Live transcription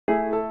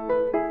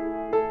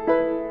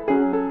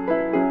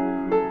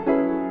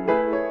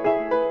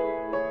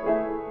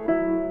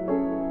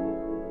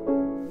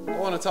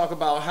to talk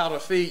about how to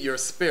feed your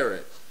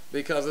spirit,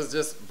 because it's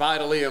just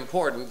vitally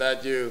important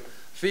that you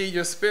feed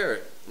your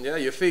spirit. Yeah,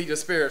 you feed your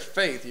spirit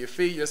faith. You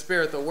feed your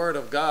spirit the Word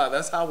of God.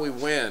 That's how we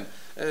win.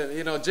 And,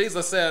 you know,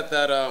 Jesus said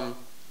that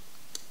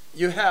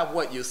you have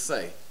what you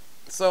say.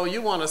 So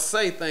you want to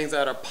say things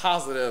that are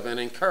positive and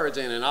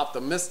encouraging and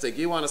optimistic.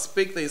 You want to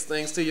speak these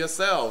things to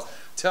yourselves.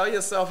 Tell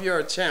yourself you're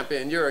a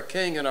champion, you're a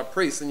king and a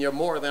priest, and you're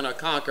more than a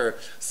conqueror.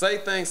 Say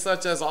things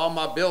such as, all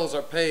my bills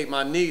are paid,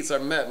 my needs are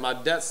met, my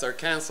debts are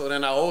canceled,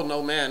 and I owe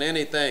no man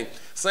anything.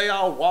 Say,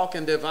 I'll walk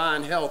in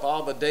divine health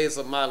all the days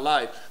of my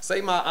life. Say,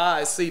 my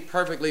eyes see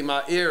perfectly,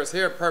 my ears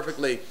hear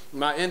perfectly,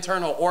 my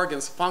internal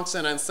organs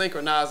function and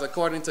synchronize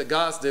according to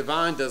God's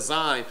divine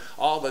design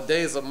all the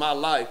days of my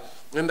life,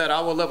 and that I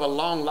will live a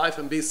long life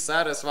and be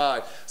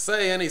satisfied.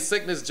 Say, any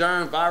sickness,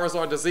 germ, virus,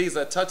 or disease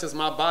that touches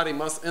my body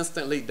must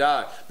instantly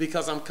die,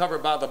 because I'm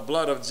covered by the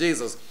blood of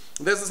Jesus.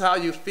 This is how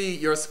you feed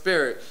your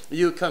spirit.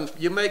 You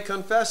make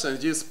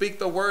confessions. You speak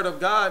the Word of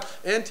God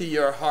into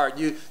your heart.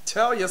 You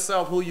tell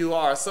yourself who you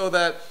are, so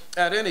that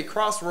at any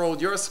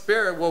crossroad, your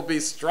spirit will be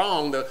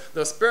strong.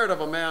 The spirit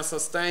of a man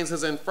sustains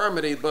his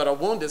infirmity, but a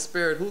wounded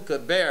spirit who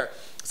could bear?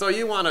 So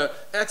you want to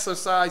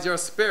exercise your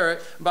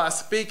spirit by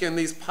speaking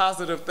these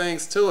positive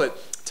things to it.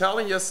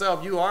 Telling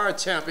yourself you are a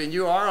champion,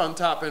 you are on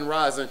top and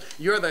rising.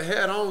 You're the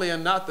head only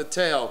and not the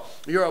tail.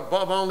 You're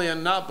above only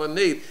and not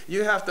beneath.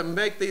 You have to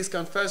make these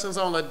confessions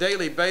on a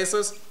daily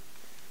basis.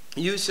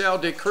 You shall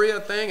decree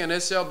a thing, and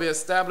it shall be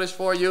established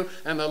for you,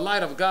 and the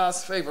light of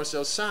God's favor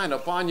shall shine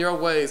upon your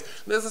ways.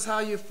 This is how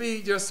you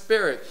feed your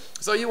spirit.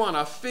 So you want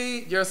to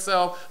feed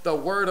yourself the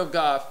Word of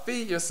God.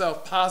 Feed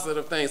yourself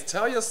positive things.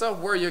 Tell yourself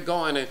where you're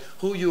going and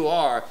who you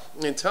are.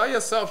 And tell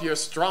yourself you're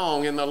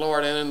strong in the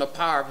Lord and in the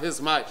power of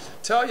His might.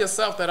 Tell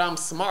yourself that I'm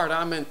smart,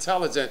 I'm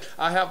intelligent,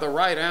 I have the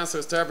right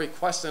answers to every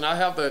question.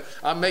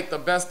 I make the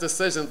best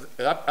decisions.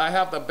 I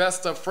have the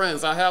best of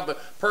friends. I have the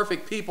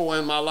perfect people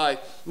in my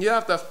life. You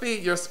have to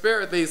feed your spirit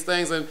these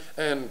things,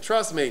 and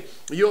trust me,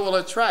 you will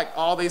attract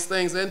all these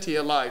things into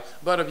your life.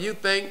 But if you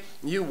think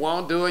you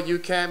won't do it, you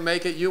can't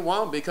make it, you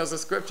won't, because the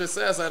scripture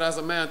says that as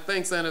a man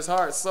thinks in his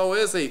heart, so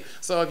is he.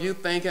 So if you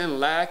think in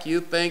lack,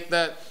 you think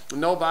that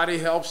nobody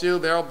helps you,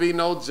 there'll be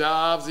no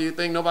jobs, you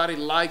think nobody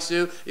likes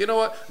you, you know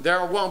what?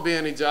 There won't be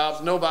any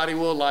jobs. Nobody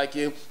will like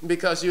you,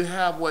 because you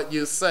have what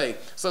you say.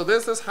 So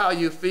this is how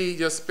you feed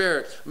your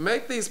spirit.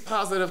 Make these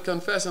positive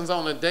confessions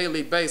on a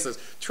daily basis.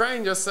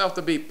 Train yourself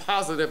to be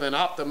positive and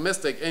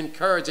optimistic,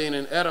 encouraging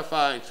and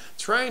edifying.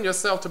 Train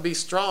yourself to be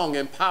strong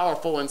and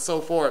powerful and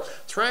so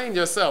forth. Train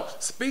yourself.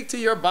 Speak to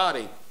your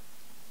body.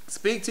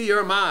 Speak to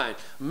your mind.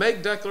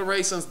 Make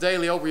declarations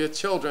daily over your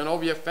children,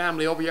 over your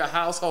family, over your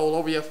household,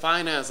 over your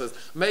finances.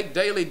 Make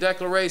daily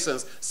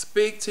declarations.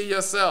 Speak to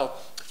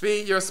yourself.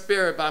 Feed your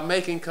spirit by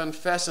making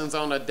confessions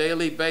on a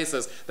daily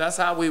basis. That's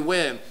how we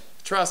win.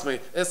 Trust me,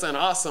 it's an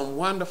awesome,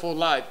 wonderful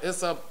life.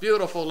 It's a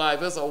beautiful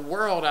life. It's a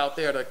world out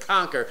there to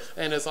conquer,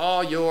 and it's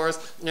all yours.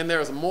 And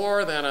there's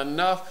more than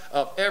enough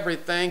of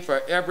everything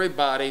for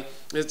everybody.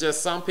 It's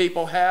just some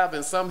people have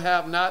and some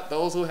have not.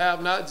 Those who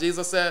have not,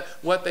 Jesus said,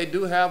 what they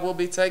do have will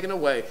be taken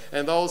away.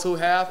 And those who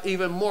have,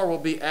 even more will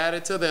be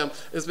added to them.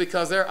 It's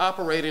because they're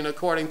operating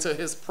according to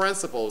His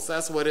principles.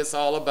 That's what it's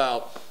all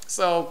about.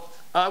 So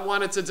I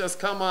wanted to just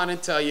come on and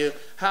tell you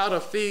how to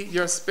feed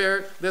your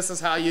spirit. This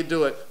is how you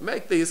do it.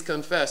 Make these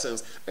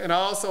confessions. And I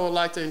also would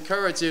like to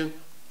encourage you,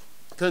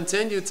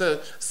 continue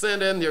to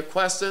send in your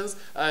questions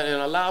and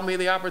allow me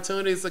the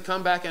opportunities to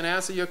come back and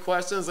answer your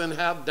questions and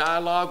have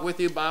dialogue with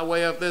you by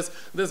way of this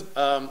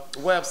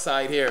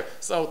website here.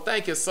 So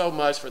thank you so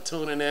much for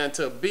tuning in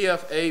to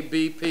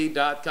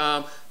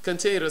bfabp.com.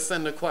 Continue to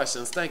send the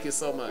questions. Thank you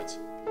so much.